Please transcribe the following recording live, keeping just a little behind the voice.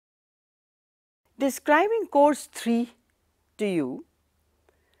Describing course 3 to you,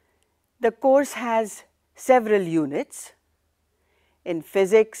 the course has several units. In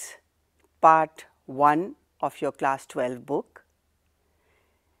physics, part 1 of your class 12 book.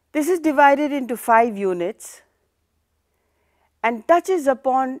 This is divided into 5 units and touches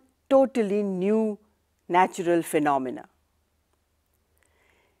upon totally new natural phenomena.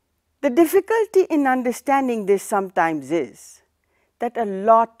 The difficulty in understanding this sometimes is that a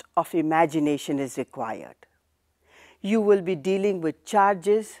lot of imagination is required. You will be dealing with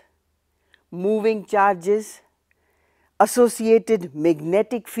charges, moving charges, associated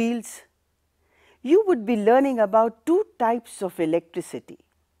magnetic fields. You would be learning about 2 types of electricity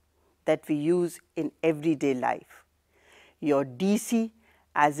that we use in everyday life. Your DC,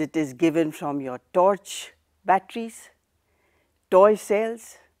 as it is given from your torch batteries, toy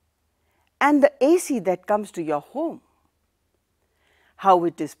cells, and the AC that comes to your home. How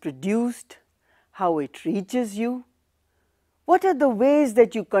it is produced, how it reaches you, what are the ways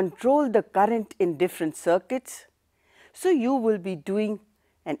that you control the current in different circuits. So, you will be doing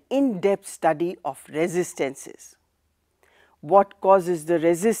an in-depth study of resistances. What causes the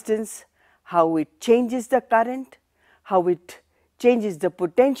resistance, how it changes the current, how it changes the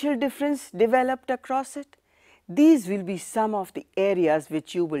potential difference developed across it. These will be some of the areas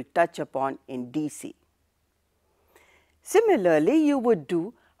which you will touch upon in DC. Similarly, you would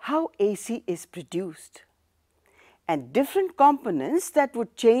do how AC is produced and different components that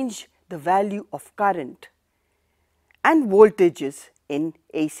would change the value of current and voltages in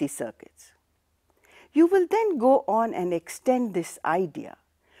AC circuits. You will then go on and extend this idea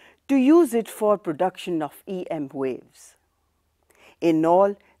to use it for production of EM waves. In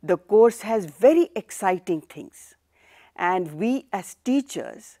all, the course has very exciting things, and we as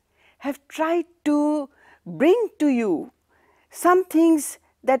teachers have tried to bring to you some things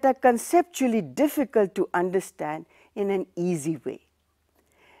that are conceptually difficult to understand in an easy way.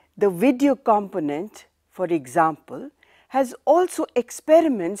 The video component, for example, has also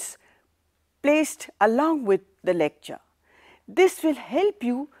experiments placed along with the lecture. This will help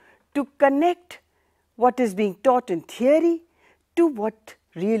you to connect what is being taught in theory to what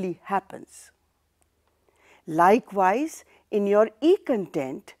really happens. Likewise, in your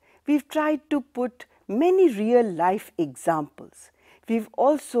e-content, we have tried to put many real life examples. We have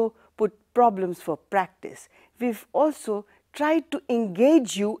also put problems for practice. We have also tried to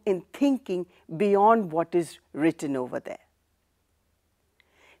engage you in thinking beyond what is written over there.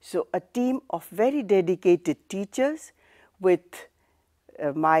 So, a team of very dedicated teachers with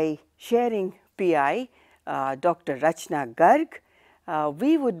my sharing PI, Dr. Rachna Garg,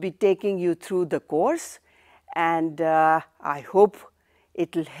 we would be taking you through the course, and I hope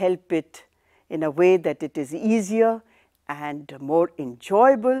it will help it in a way that it is easier and more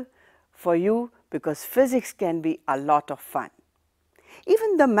enjoyable for you, because physics can be a lot of fun.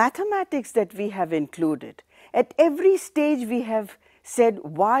 Even the mathematics that we have included, at every stage we have said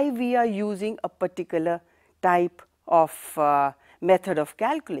why we are using a particular type of method of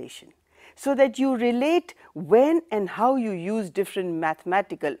calculation, so that you relate when and how you use different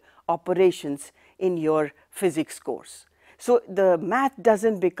mathematical operations in your physics course. So, the math does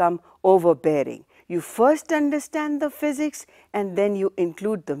not become overbearing. You first understand the physics and then you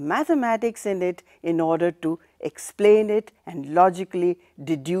include the mathematics in it in order to explain it and logically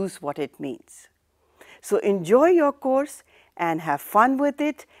deduce what it means. So, enjoy your course and have fun with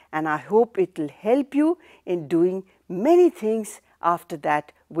it, and I hope it will help you in doing many things after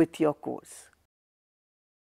that with your course.